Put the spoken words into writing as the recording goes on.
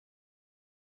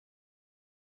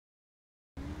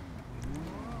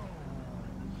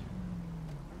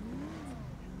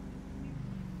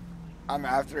I'm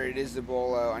after it. It is the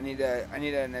BOLO. I need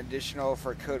an additional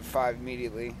for code 5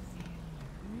 immediately.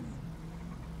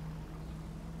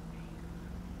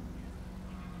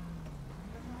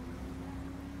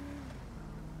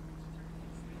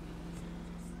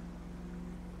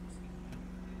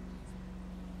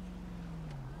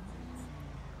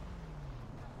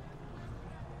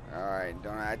 Alright,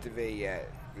 don't activate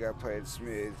yet. We gotta play it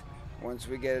smooth. Once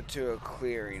we get it to a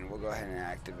clearing, we'll go ahead and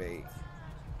activate.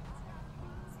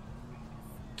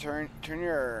 Turn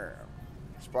your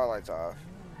spotlights off.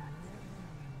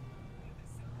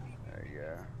 There you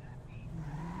go.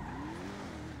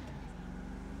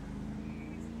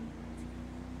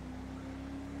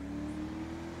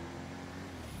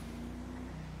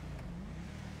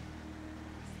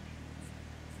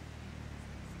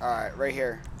 Alright, right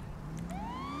here.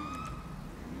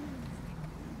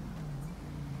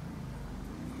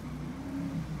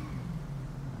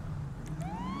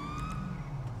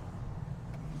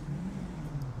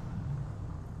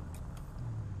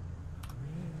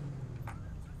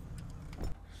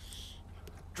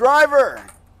 Driver,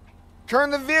 turn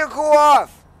the vehicle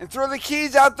off and throw the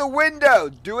keys out the window.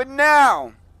 Do it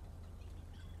now.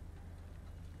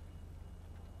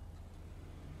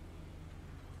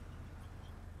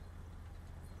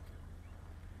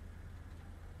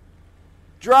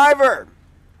 Driver,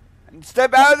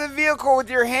 step out of the vehicle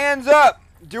with your hands up.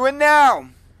 Do it now.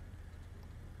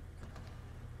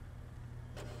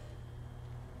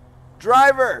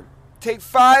 Driver, take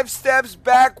 5 steps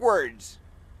backwards.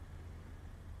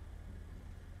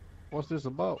 What's this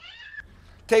about?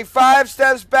 Take 5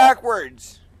 steps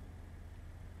backwards.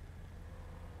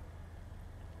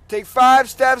 Take 5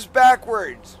 steps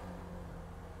backwards.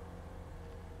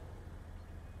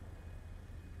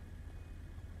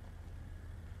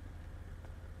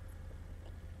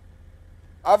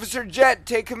 Officer Jet,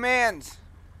 take commands.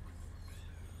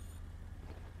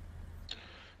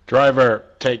 Driver,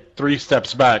 take 3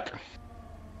 steps back.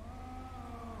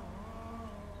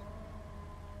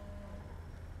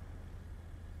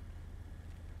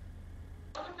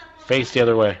 Face the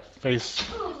other way. Face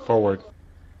forward.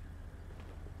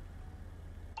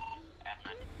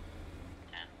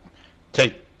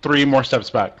 Take 3 more steps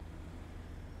back.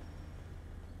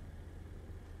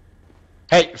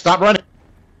 Hey, stop running.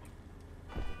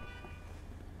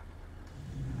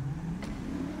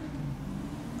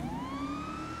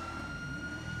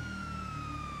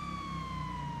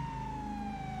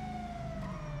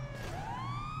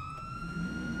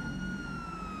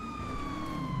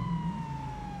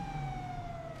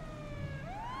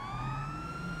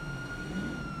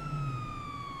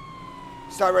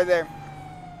 Stop right there.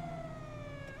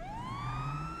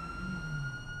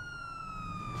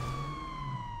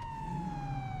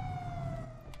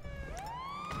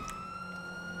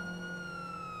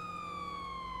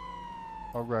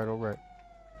 All right, all right.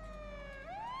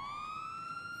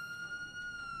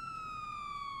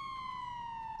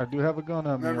 I do have a gun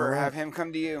on me. Remember, All right. have him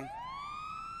come to you. Do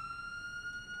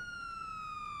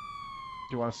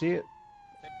you want to see it?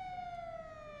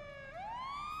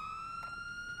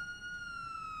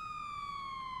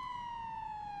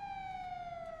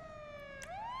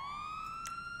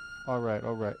 All right,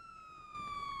 all right.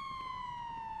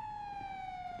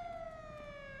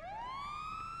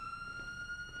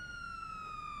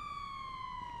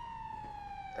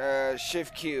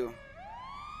 Shift Q.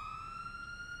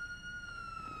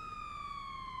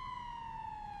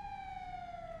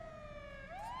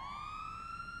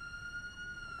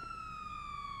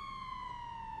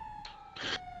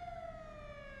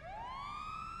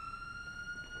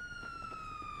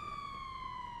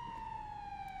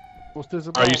 What's this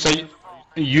about?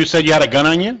 You said you had a gun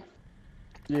on you?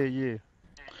 Yeah, yeah.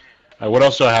 What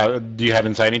else do you have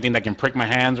inside? Anything that can prick my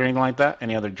hands or anything like that?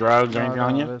 Any other drugs or No, anything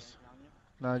on you?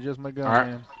 no, just my gun, All right.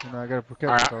 man. You know, I gotta protect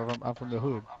All right. myself. I'm from the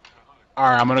hood.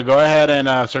 All right, I'm gonna go ahead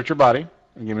and search your body.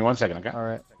 Give me 1 second, okay? All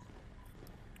right.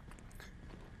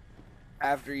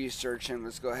 After you search him,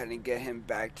 let's go ahead and get him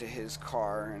back to his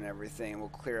car and everything. We'll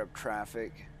clear up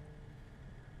traffic.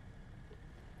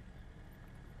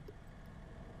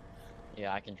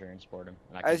 Yeah, I can transport him.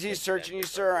 As he's searching you,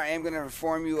 sir, I am going to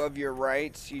inform you of your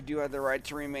rights. You do have the right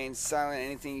to remain silent.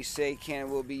 Anything you say can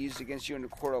and will be used against you in a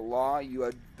court of law. You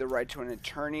have the right to an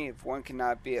attorney. If one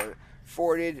cannot be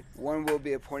afforded, one will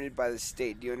be appointed by the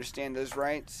state. Do you understand those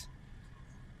rights?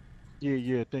 Yeah,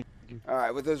 yeah. Thank you. All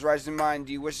right. With those rights in mind,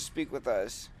 do you wish to speak with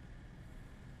us?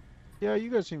 Yeah, you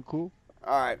guys seem cool.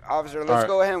 All right, officer, let's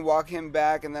go ahead and walk him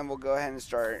back, and then we'll go ahead and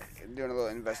start doing a little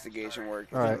investigation work.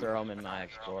 All right. Throw him in my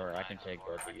Explorer. I can take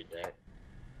both of you, Dave.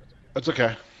 That's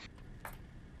okay.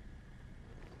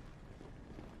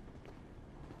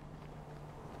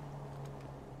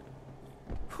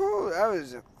 Cool. That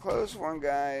was a close one,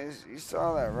 guys. You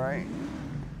saw that, right?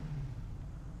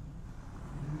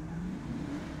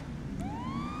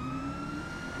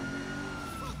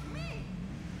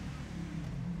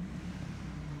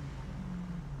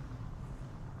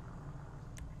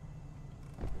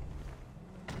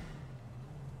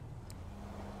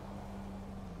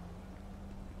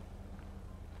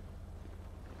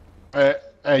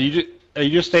 You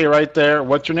just stay right there.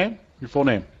 What's your name? Your full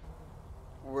name?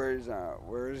 Where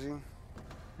is he?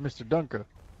 Mr. Dunker.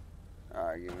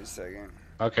 Alright, give me a second.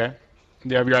 Okay. Do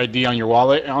you have your ID on your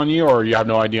wallet on you, or you have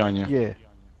no ID on you? Yeah.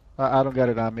 I don't got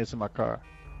it on me. It's in my car.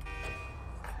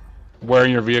 Where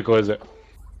in your vehicle is it?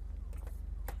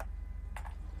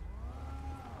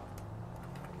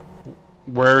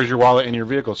 Where is your wallet in your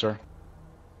vehicle, sir?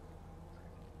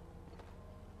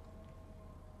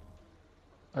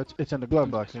 It's in the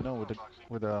glove box, you know, with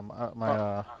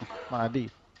my ID.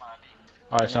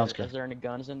 All right, And sounds is good. there any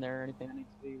guns in there or anything I need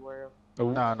to be aware of?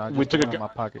 No, We just the took one in my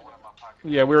pocket.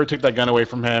 Yeah, we already took that gun away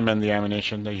from him and the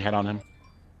ammunition that he had on him.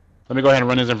 Let me go ahead and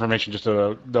run his information just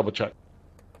to double check.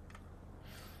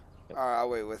 Alright, I'll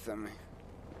wait with him.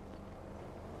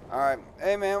 Alright.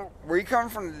 Hey, man, where you coming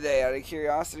from today, out of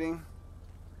curiosity?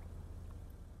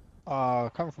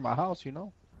 Coming from my house, you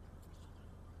know.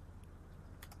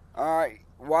 Alright.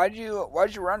 Why'd you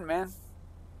run, man?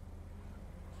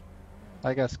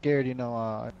 I got scared, you know.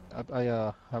 I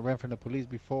ran from the police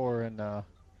before, and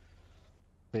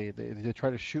they tried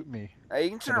to shoot me. Hey,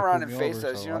 you can turn And they around pulled and me face over,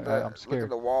 us. so You don't I'm have to look at scared.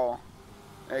 the wall.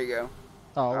 There you go.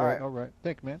 Oh, all Alright. right, all right.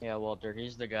 Thank you, man. Yeah, Walter,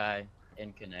 he's the guy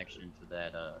in connection to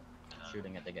that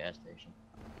shooting at the gas station.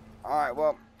 Alright,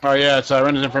 well. Oh yeah, so I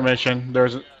ran his information.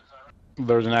 There's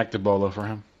an active BOLO for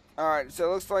him. Alright, so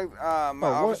it looks like my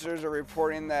what? officers are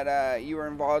reporting that you were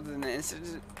involved in an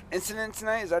incident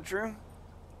tonight. Is that true?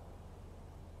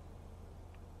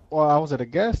 Well, I was at a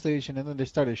gas station, and then they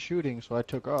started shooting, so I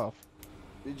took off.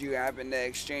 Did you happen to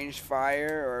exchange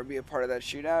fire or be a part of that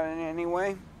shootout in any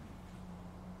way?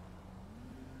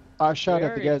 I shot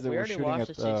at the guys that we were already shooting watched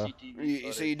at. the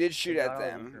CCTV So you did shoot We at got all the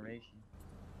them. information.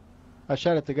 I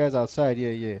shot at the guys outside. Yeah,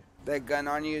 yeah, That gun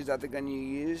on you, is that the gun you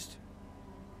used?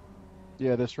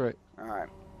 yeah. That's right. Alright.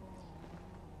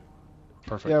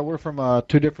 Perfect. Yeah, we're from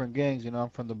two different gangs. You know, I'm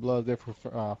from the Bloods. They're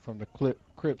from the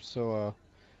Crips. So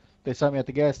they saw me at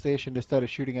the gas station. They started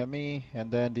shooting at me,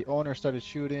 and then the owner started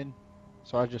shooting.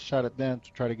 So I just shot at them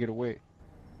to try to get away.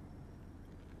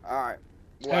 Alright.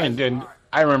 Hey, and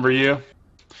I remember you.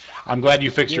 I'm glad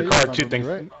you fixed Yeah, your you car remember too. me,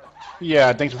 right?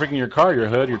 Yeah, thanks for fixing your car, your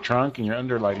hood, your trunk, and your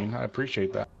underlighting. I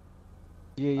appreciate that.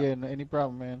 Yeah, yeah. Any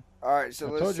problem, man. Alright, so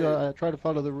I listen. told you I try to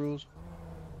follow the rules.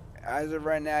 As of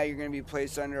right now, you're going to be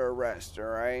placed under arrest,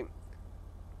 alright?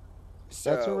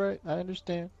 That's all right. I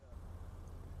understand.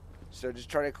 So just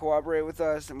try to cooperate with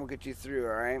us and we'll get you through,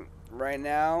 alright? Right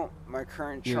now, my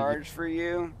current Yeah, charge for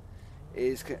you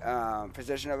is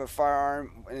possession of a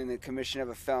firearm and the commission of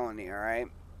a felony, alright?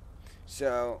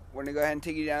 So we're going to go ahead and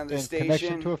take you down to the In station.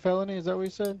 connection to a felony, is that what you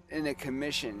said? In a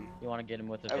commission You want to get him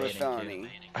with a of a evading felony.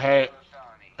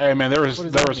 Hey, man, there was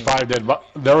What does that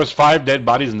mean? there was 5 dead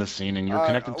bodies in the scene, and you're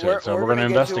connected to we're, it. So we're we're gonna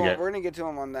get investigate. we're going to get to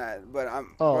him on that. But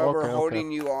Oh, what we're okay, holding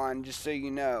okay. you on, just so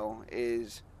you know,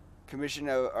 is commission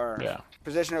of or Yeah.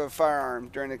 possession of a firearm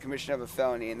during the commission of a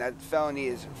felony, and that felony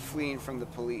is fleeing from the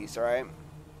police. All right.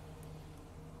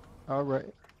 All right.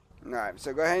 All right.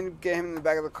 So go ahead and get him in the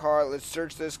back of the car. Let's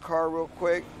search this car real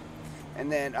quick,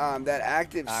 and then that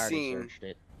active I already scene. searched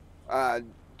it.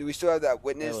 Do we still have that There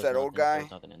witness, was that old nothing- there guy?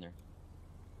 was nothing in there.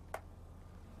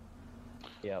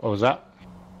 Yeah, What was that?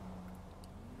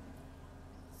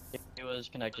 it was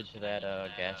connected to that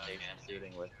gas station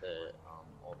shooting with the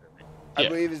older man. I Yeah.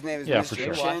 believe his name is Yeah, for We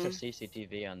Mr. sure. watched the Chin.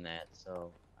 CCTV on that,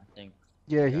 so I think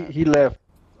Yeah, we got he left.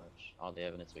 pretty much all the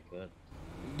evidence we could.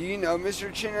 Do you know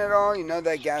Mr. Chin at all? You know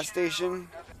that gas station?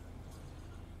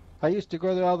 I used to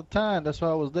go there all the time. That's why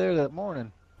I was there that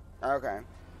morning. Okay.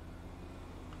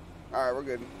 All right, we're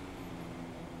good.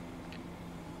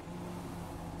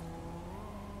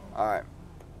 All right.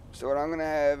 So what I'm gonna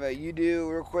have you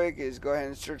do real quick is go ahead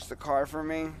and search the car for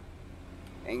me,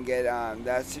 and get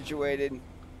that situated.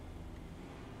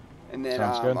 And then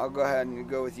Sounds good. I'll go ahead and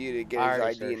go with you to get I his already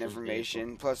ID searched and his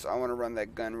information. Plus, I want to run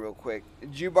that gun real quick.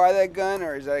 Did you buy that gun,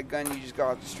 or is that a gun you just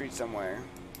got off the street somewhere?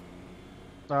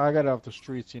 No, I got it off the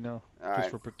streets, you know, All just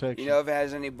right. for protection. You know if it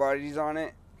has any bodies on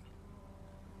it?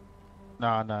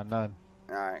 Nah, none.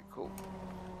 All right, cool.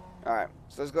 All right,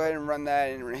 so let's go ahead and run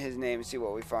that in his name and see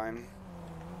what we find.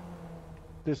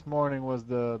 This morning was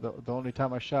the only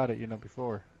time I shot it, you know,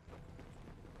 before.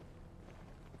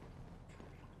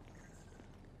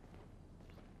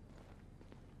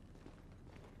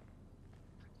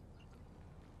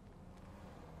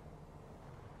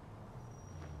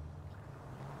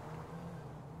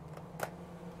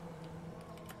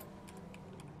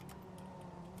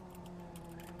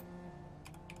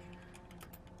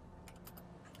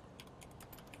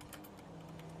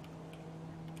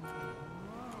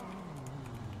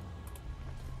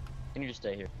 Can you just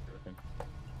stay here with him?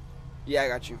 Yeah, I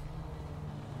got you.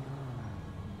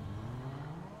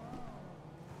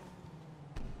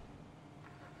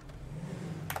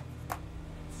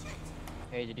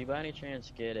 Hey, did you by any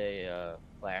chance get a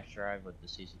flash drive with the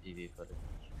CCTV footage?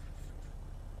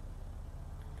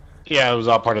 Yeah, it was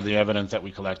all part of the evidence that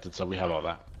we collected, so we have all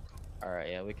that. Alright,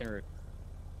 yeah, we can.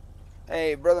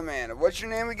 Hey, brother man, what's your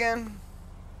name again?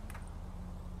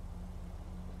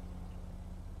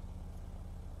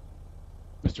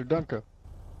 Mr. Dunker.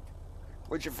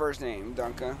 What's your first name,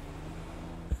 Duncan?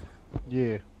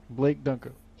 Yeah, Blake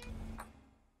Dunker.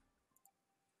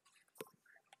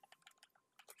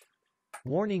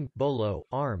 Warning, BOLO,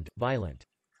 armed, violent.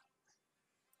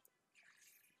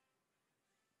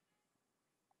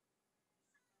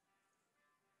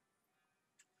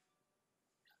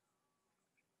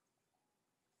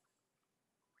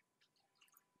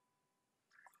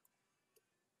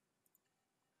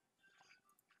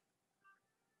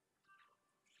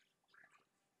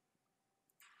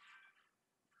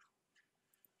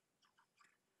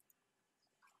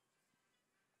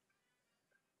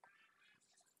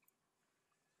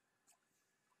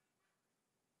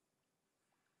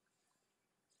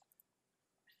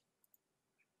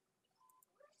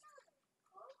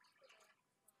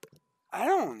 I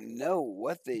don't know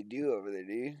what they do over there,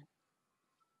 dude.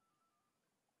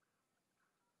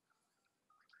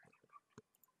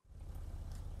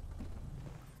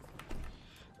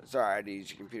 Sorry, I had to use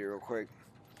your computer real quick.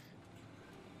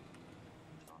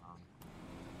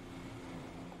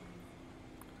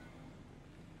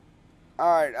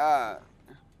 Alright,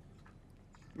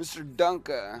 Mr.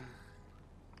 Dunka.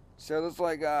 So it looks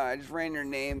like I just ran your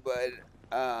name, but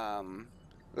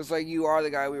looks like you are the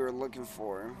guy we were looking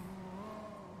for.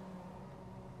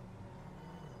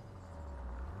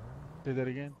 Say that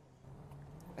again?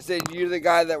 I said you're the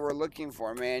guy that we're looking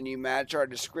for, man. You match our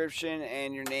description,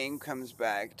 and your name comes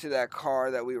back to that car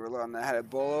that we were on that had a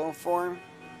BOLO form.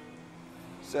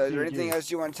 So is there anything Yeah. else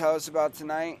you want to tell us about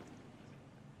tonight?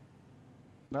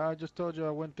 No, I just told you I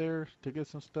went there to get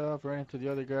some stuff, ran into the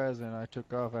other guys, and I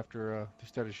took off after they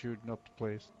started shooting up the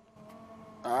place.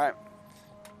 Alright.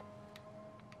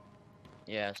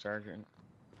 Yeah, Sergeant.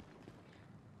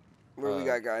 What do we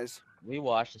got, guys? We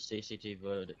watched the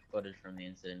CCTV footage from the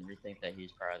incident. We think that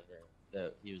he's probably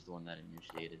he was the one that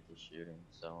initiated the shooting.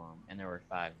 So, and there were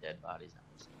 5 dead bodies on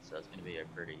the scene. So it's going to be a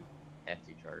pretty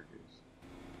hefty charges.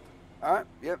 Alright,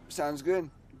 yep, sounds good.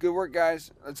 Good work,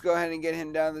 guys. Let's go ahead and get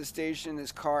him down to the station,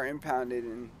 his car impounded,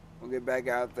 and we'll get back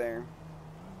out there.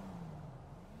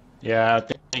 Yeah,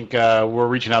 I think we're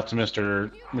reaching out to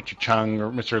Mr. Chung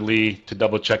or Mr. Lee to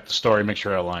double check the story, make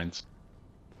sure it aligns.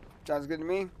 Sounds good to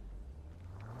me.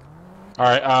 All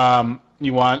right,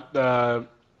 you want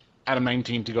Adam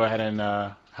 19 to go ahead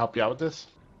and help you out with this?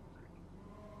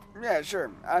 Yeah,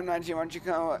 sure. I'm 19. Why don't you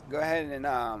go ahead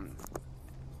and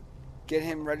get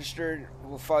him registered?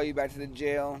 We'll follow you back to the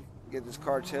jail, get this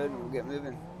car towed, and we'll get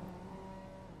moving.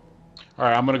 All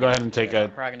right, I'm gonna go ahead and take a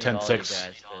I'm probably gonna need all you 10-6.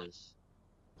 guys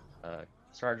because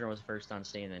Sergeant was first on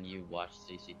scene, and you watched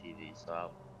CCTV, so I'm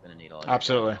gonna need all.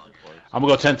 Absolutely. Your reports. I'm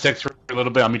gonna go 10-6 for a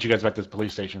little bit. I'll meet you guys back at the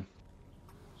police station.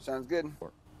 Sounds good.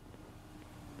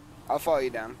 I'll follow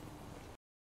you down.